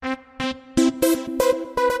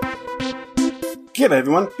G'day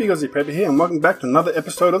everyone, Big Aussie Prepper here and welcome back to another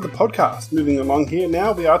episode of the podcast. Moving along here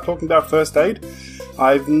now, we are talking about first aid.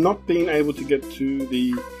 I've not been able to get to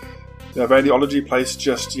the radiology place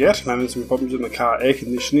just yet. I'm having some problems with my car air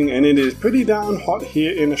conditioning and it is pretty darn hot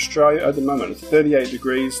here in Australia at the moment. It's 38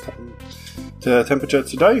 degrees temperature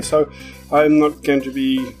today, so I'm not going to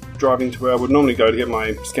be driving to where I would normally go to get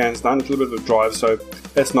my scans done. It's a little bit of a drive, so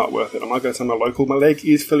that's not worth it. I might go somewhere local. My leg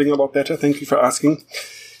is feeling a lot better, thank you for asking.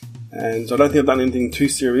 And so I don't think I've done anything too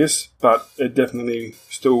serious, but it definitely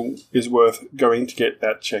still is worth going to get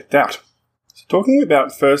that checked out. So talking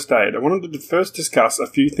about first aid, I wanted to first discuss a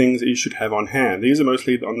few things that you should have on hand. These are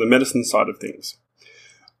mostly on the medicine side of things.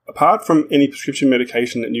 Apart from any prescription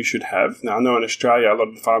medication that you should have, now I know in Australia a lot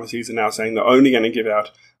of the pharmacies are now saying they're only going to give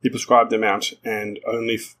out the prescribed amount and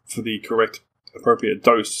only for the correct appropriate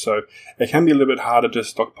dose. So it can be a little bit harder to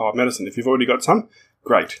stockpile medicine. If you've already got some,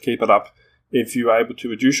 great, keep it up. If you are able to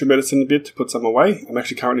reduce your medicine a bit to put some away, I'm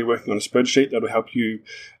actually currently working on a spreadsheet that will help you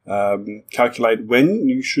calculate when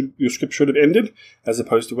your script should have ended, as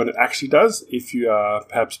opposed to when it actually does. If you are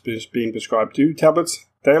perhaps being prescribed 2 tablets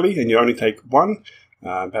daily and you only take 1,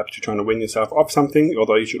 perhaps you're trying to wean yourself off something,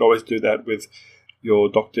 although you should always do that with your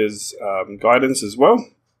doctor's guidance as well,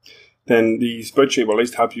 then the spreadsheet will at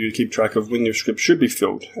least help you keep track of when your script should be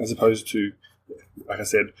filled, as opposed to, like I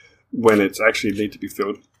said, when it's actually need to be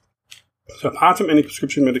filled. So apart from any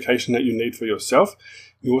prescription medication that you need for yourself,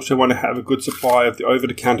 you also want to have a good supply of the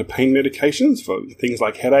over-the-counter pain medications for things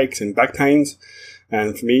like headaches and back pains.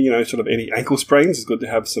 And for me, sort of any ankle sprains, it's good to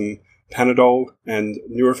have some Panadol and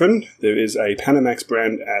Nurofen. There is a Panamax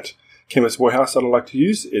brand at Chemist Warehouse that I like to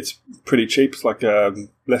use. It's pretty cheap. It's like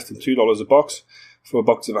less than $2 a box for a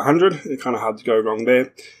box of 100. It's kind of hard to go wrong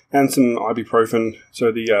there. And some ibuprofen.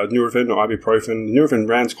 So the Nurofen or ibuprofen. The Nurofen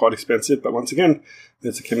brand's quite expensive, but once again,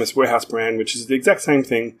 it's a Chemist Warehouse brand, which is the exact same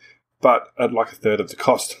thing, but at like a third of the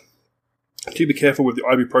cost. Do be careful with the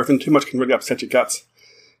ibuprofen. Too much can really upset your guts.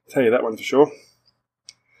 I'll tell you that one for sure.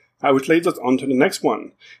 Which leads us on to the next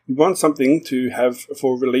one. You want something to have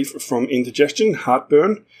for relief from indigestion,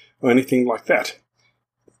 heartburn, or anything like that.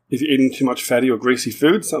 If you're eating too much fatty or greasy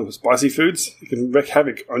foods, some spicy foods, it can wreak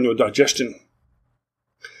havoc on your digestion.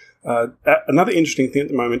 Another interesting thing at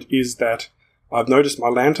the moment is that I've noticed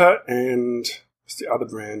Mylanta and what's the other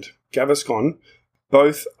brand, Gaviscon,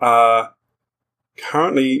 both are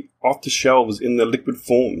currently off the shelves in the liquid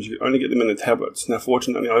forms. You only get them in the tablets. Now,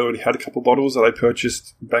 fortunately, I already had a couple bottles that I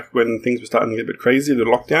purchased back when things were starting to get a bit crazy, the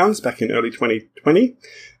lockdowns back in early 2020.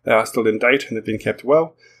 They are still in date and have been kept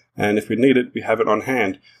well. And if we need it, we have it on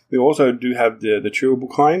hand. We also do have the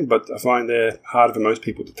chewable kind, but I find they're harder for most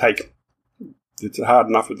people to take. It's hard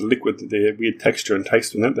enough with the liquid, their weird texture and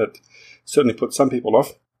taste in it, that certainly puts some people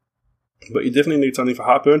off. But you definitely need something for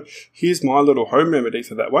heartburn. Here's my little home remedy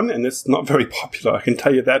for that one, and it's not very popular, I can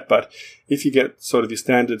tell you that, but if you get sort of your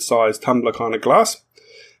standard size tumbler kind of glass,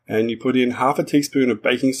 and you put in half a teaspoon of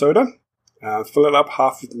baking soda, fill it up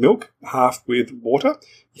half with milk, half with water.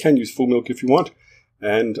 You can use full milk if you want,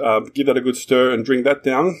 and give that a good stir and drink that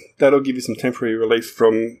down. That'll give you some temporary relief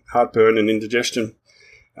from heartburn and indigestion.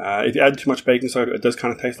 If you add too much baking soda, it does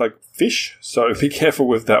kind of taste like fish, so be careful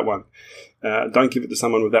with that one. Don't give it to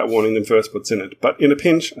someone without warning them first what's in it. But in a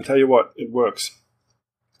pinch, I tell you what, it works.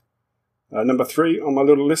 Number 3 on my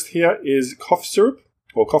little list here is cough syrup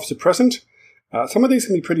or cough suppressant. Some of these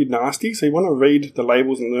can be pretty nasty, so you want to read the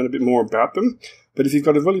labels and learn a bit more about them. But if you've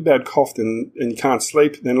got a really bad cough and you can't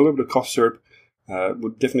sleep, then a little bit of cough syrup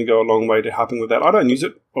would definitely go a long way to helping with that. I don't use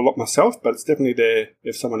it a lot myself, but it's definitely there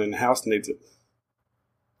if someone in the house needs it.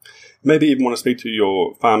 Maybe even want to speak to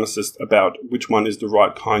your pharmacist about which one is the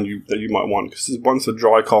right kind that you might want. Because one's for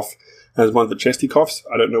dry cough and there's one for chesty coughs.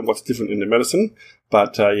 I don't know what's different in the medicine,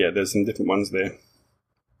 but there's some different ones there.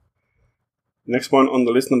 Next one on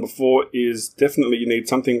the list, number 4, is definitely you need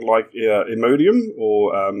something like Imodium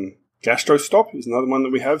or GastroStop is another one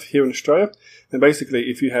that we have here in Australia. And basically,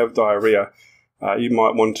 if you have diarrhea, you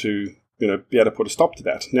might want to be able to put a stop to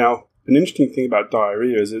that. Now, an interesting thing about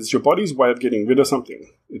diarrhea is it's your body's way of getting rid of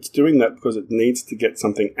something. It's doing that because it needs to get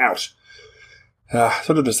something out.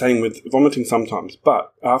 Sort of the same with vomiting sometimes.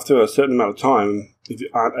 But after a certain amount of time, if you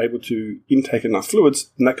aren't able to intake enough fluids,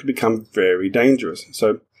 then that could become very dangerous.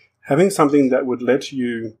 So having something that would let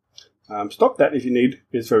you stop that if you need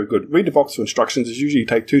is very good. Read the box of instructions. It's usually you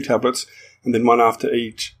take 2 tablets and then one after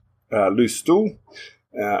each loose stool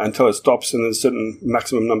until it stops, and there's a certain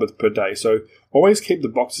maximum number per day. So always keep the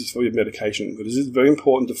boxes for your medication, because it is very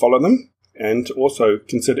important to follow them and to also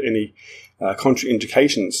consider any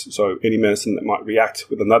contraindications, so any medicine that might react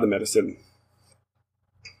with another medicine.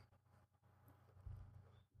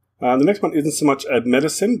 The next one isn't so much a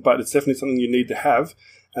medicine, but it's definitely something you need to have,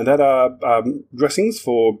 and that are dressings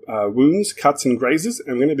for wounds, cuts, and grazes,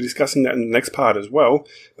 and we're going to be discussing that in the next part as well.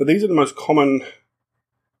 But these are the most common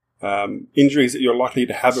injuries that you're likely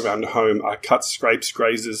to have around the home are cuts, scrapes,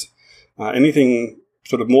 grazes, anything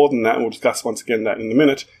sort of more than that, and we'll discuss once again that in a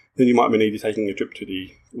minute. Then you might need to taking a trip to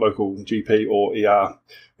the local GP or ER.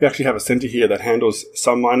 We actually have a centre here that handles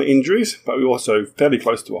some minor injuries, but we're also fairly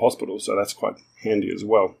close to a hospital, so that's quite handy as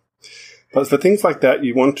well. But for things like that,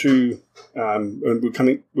 you want to, and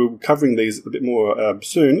we're covering these a bit more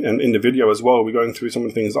soon, and in the video as well, we're going through some of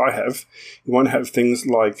the things I have. You want to have things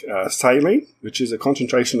like saline, which is a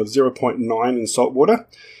concentration of 0.9 in salt water,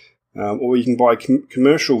 or you can buy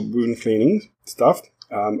commercial wound cleaning stuff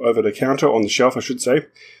over the counter, on the shelf, I should say.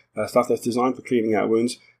 Stuff that's designed for cleaning out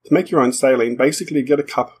wounds. To make your own saline, basically get a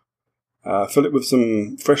cup, fill it with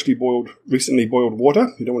some recently boiled water.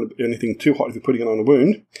 You don't want to be anything too hot if you're putting it on a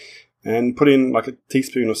wound. And put in like a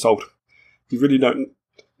teaspoon of salt. You really don't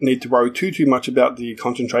need to worry too much about the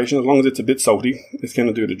concentration. As long as it's a bit salty, it's going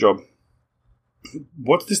to do the job.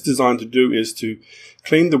 What this is designed to do is to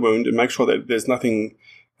clean the wound and make sure that there's nothing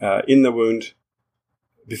in the wound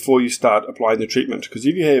before you start applying the treatment. Because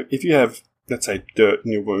if you have, let's say, dirt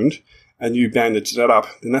in your wound and you bandage that up,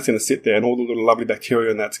 then that's going to sit there and all the little lovely bacteria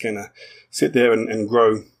and that's going to sit there and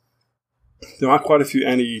grow. There are quite a few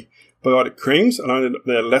antibiotic creams. I know that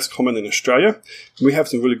they're less common in Australia. We have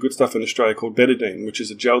some really good stuff in Australia called betadine, which is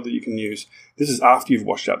a gel that you can use. This is after you've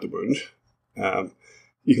washed out the wound.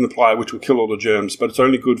 You can apply it, which will kill all the germs, but it's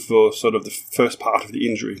only good for sort of the first part of the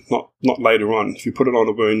injury, not later on. If you put it on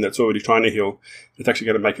a wound that's already trying to heal, it's actually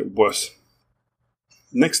going to make it worse.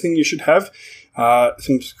 Next thing you should have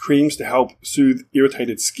some creams to help soothe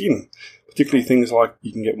irritated skin, particularly things like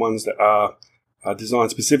you can get ones that are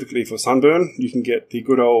designed specifically for sunburn. You can get the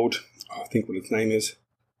good old, I think what its name is,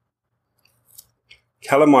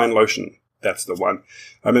 calamine lotion. That's the one.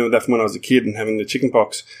 I remember that from when I was a kid and having the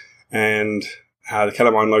chickenpox, and the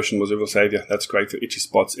calamine lotion was a real saviour. That's great for itchy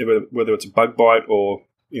spots, whether it's a bug bite or,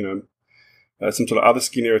 some sort of other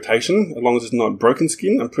skin irritation. As long as it's not broken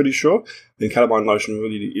skin, I'm pretty sure, then calamine lotion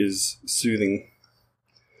really is soothing.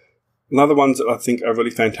 Another ones that I think are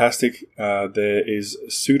really fantastic, there is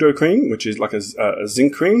Pseudo-Cream, which is like a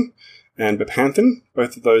zinc cream, and Bepanthen.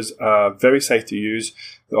 Both of those are very safe to use.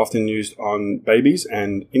 They're often used on babies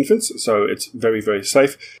and infants, so it's very, very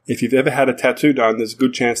safe. If you've ever had a tattoo done, there's a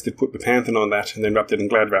good chance to put Bepanthen on that and then wrapped it in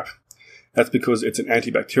Glad Wrap. That's because it's an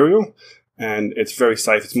antibacterial and it's very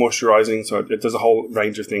safe. It's moisturizing, so it does a whole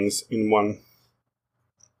range of things in one.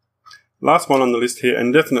 Last one on the list here,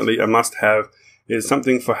 and definitely a must-have, is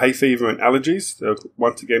something for hay fever and allergies. There are,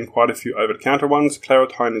 once again, quite a few over-the-counter ones.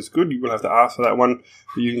 Claritine is good. You will have to ask for that one.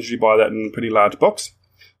 But you can usually buy that in a pretty large box.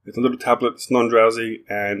 It's a little tablet. It's non-drowsy,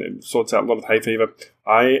 and it sorts out a lot of hay fever.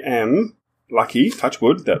 I am lucky, touch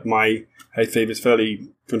wood, that my hay fever is fairly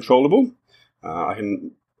controllable.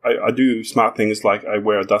 I do smart things like I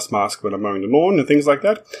wear a dust mask when I'm mowing the lawn and things like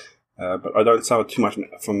that. But I don't suffer too much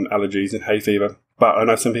from allergies and hay fever. But I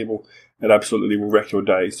know some people, it absolutely will wreck your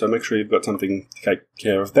day. So make sure you've got something to take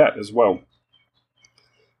care of that as well.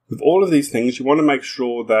 With all of these things, you want to make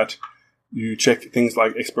sure that you check things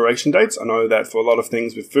like expiration dates. I know that for a lot of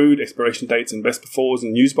things with food, expiration dates and best befores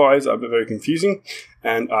and use bys are very confusing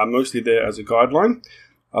and are mostly there as a guideline.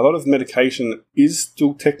 A lot of medication is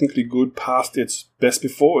still technically good past its best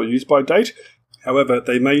before or use by date. However,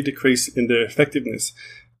 they may decrease in their effectiveness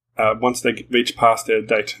once they reach past their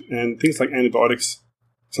date. And things like antibiotics,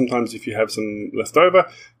 sometimes if you have some left over,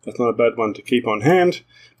 that's not a bad one to keep on hand.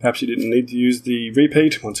 Perhaps you didn't need to use the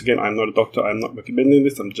repeat. Once again, I'm not a doctor. I'm not recommending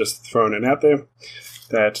this. I'm just throwing it out there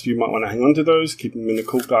that you might want to hang on to those, keep them in a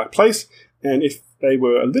cool, dark place. And if they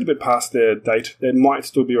were a little bit past their date, they might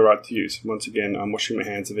still be all right to use. Once again, I'm washing my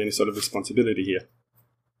hands of any sort of responsibility here.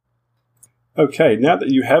 Okay, now that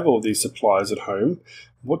you have all these supplies at home,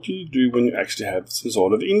 what do you do when you actually have some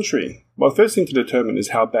sort of injury? Well, the first thing to determine is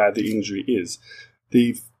how bad the injury is.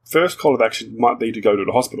 The first call of action might be to go to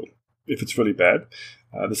the hospital if it's really bad.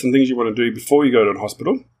 There's some things you want to do before you go to the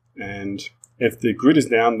hospital, and if the grid is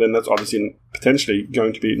down, then that's obviously potentially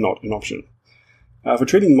going to be not an option. For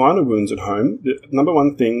treating minor wounds at home, the number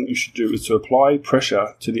one thing you should do is to apply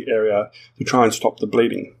pressure to the area to try and stop the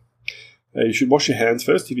bleeding. You should wash your hands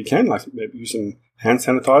first if you can, like maybe use some hand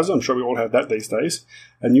sanitizer, I'm sure we all have that these days,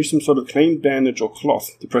 and use some sort of clean bandage or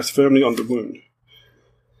cloth to press firmly on the wound.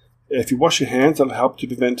 If you wash your hands, that'll help to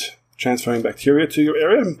prevent transferring bacteria to your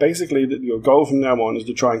area. Basically, your goal from now on is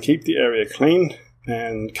to try and keep the area clean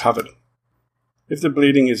and covered. If the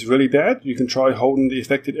bleeding is really bad, you can try holding the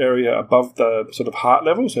affected area above the sort of heart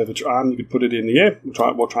level. So if it's your arm, you could put it in the air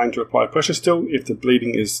while trying to apply pressure still if the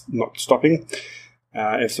bleeding is not stopping.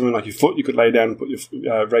 If something like your foot, you could lay down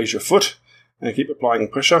and raise your foot and keep applying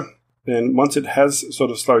pressure. Then once it has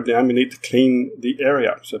sort of slowed down, you need to clean the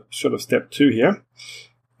area. So sort of step 2 here.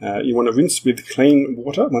 You want to rinse with clean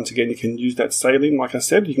water. Once again, you can use that saline, like I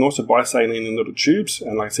said. You can also buy saline in little tubes.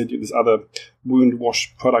 And like I said, there's other wound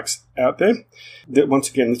wash products out there. Once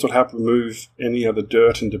again, this will help remove any other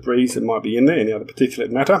dirt and debris that might be in there, any other particulate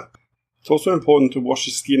matter. It's also important to wash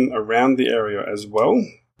the skin around the area as well.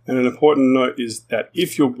 And an important note is that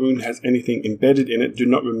if your wound has anything embedded in it, do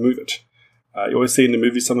not remove it. You always see in the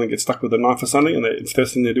movies someone gets stuck with a knife or something, and the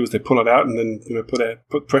first thing they do is they pull it out and then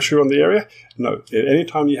put pressure on the area. No,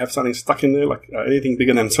 anytime you have something stuck in there, like anything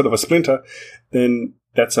bigger than sort of a splinter, then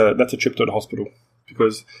that's a trip to the hospital,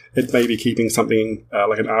 because it may be keeping something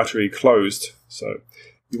like an artery closed. So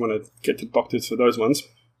you want to get to doctors for those ones.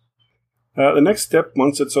 The next step,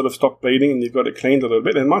 once it's sort of stopped bleeding and you've got it cleaned a little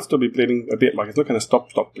bit, it might still be bleeding a bit, like it's not going to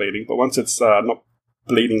stop bleeding, but once it's not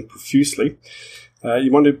bleeding profusely,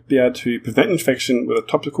 you want to be able to prevent infection with a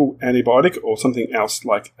topical antibiotic or something else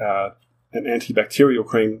like an antibacterial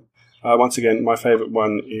cream. Once again, my favourite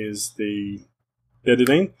one is the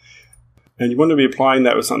betadine. And you want to be applying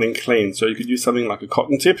that with something clean. So you could use something like a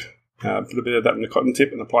cotton tip, put a bit of that in a cotton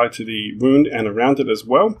tip and apply it to the wound and around it as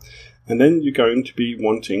well. And then you're going to be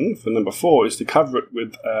wanting, for number 4, is to cover it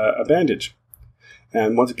with a bandage.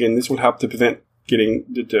 And once again, this will help to prevent getting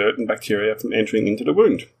the dirt and bacteria from entering into the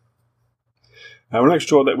wound. I want to make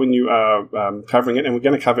sure that when you are covering it, and we're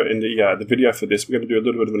going to cover it in the video for this, we're going to do a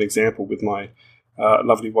little bit of an example with my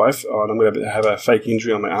lovely wife. And I'm going to have a fake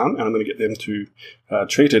injury on my arm, and I'm going to get them to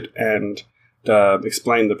treat it and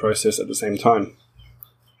explain the process at the same time.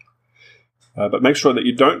 But make sure that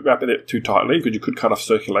you don't wrap it too tightly, because you could cut off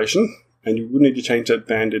circulation, and you will need to change that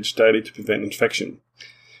bandage daily to prevent infection.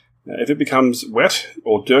 If it becomes wet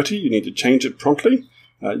or dirty, you need to change it promptly.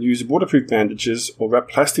 Use waterproof bandages or wrap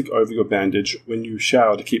plastic over your bandage when you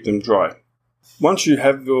shower to keep them dry. Once you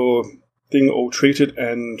have your thing all treated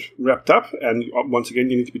and wrapped up, and once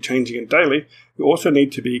again you need to be changing it daily, you also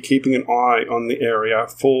need to be keeping an eye on the area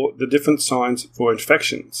for the different signs for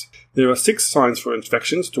infections. There are 6 signs for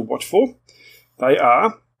infections to watch for. They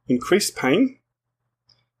are increased pain,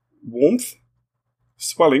 warmth,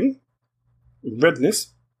 swelling,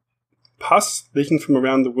 redness, pus leaking from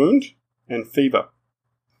around the wound, and fever.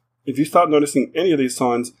 If you start noticing any of these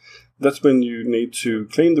signs, that's when you need to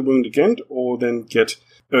clean the wound again or then get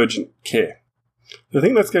urgent care. So I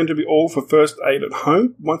think that's going to be all for first aid at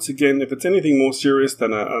home. Once again, if it's anything more serious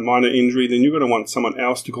than a minor injury, then you're going to want someone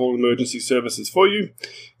else to call emergency services for you.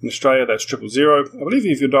 In Australia, that's 000. I believe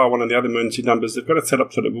if you dial one of the other emergency numbers, they've got it set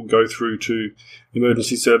up so that it will go through to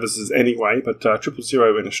emergency services anyway, but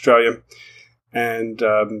 000 in Australia, and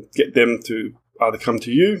get them to either come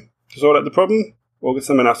to you to sort out the problem, or get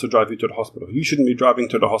someone else to drive you to the hospital. You shouldn't be driving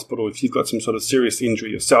to the hospital if you've got some sort of serious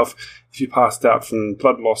injury yourself. If you passed out from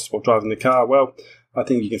blood loss while driving the car, well, I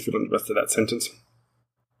think you can fill in the rest of that sentence.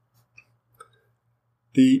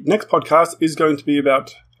 The next podcast is going to be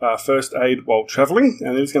about first aid while travelling,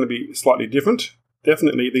 and it's going to be slightly different.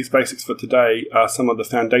 Definitely, these basics for today are some of the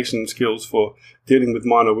foundation skills for dealing with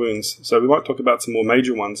minor wounds. So we might talk about some more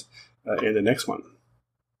major ones in the next one.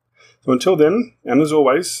 So until then, and as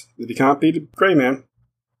always, if you can't beat a grey man,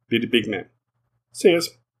 beat a big man. See yous.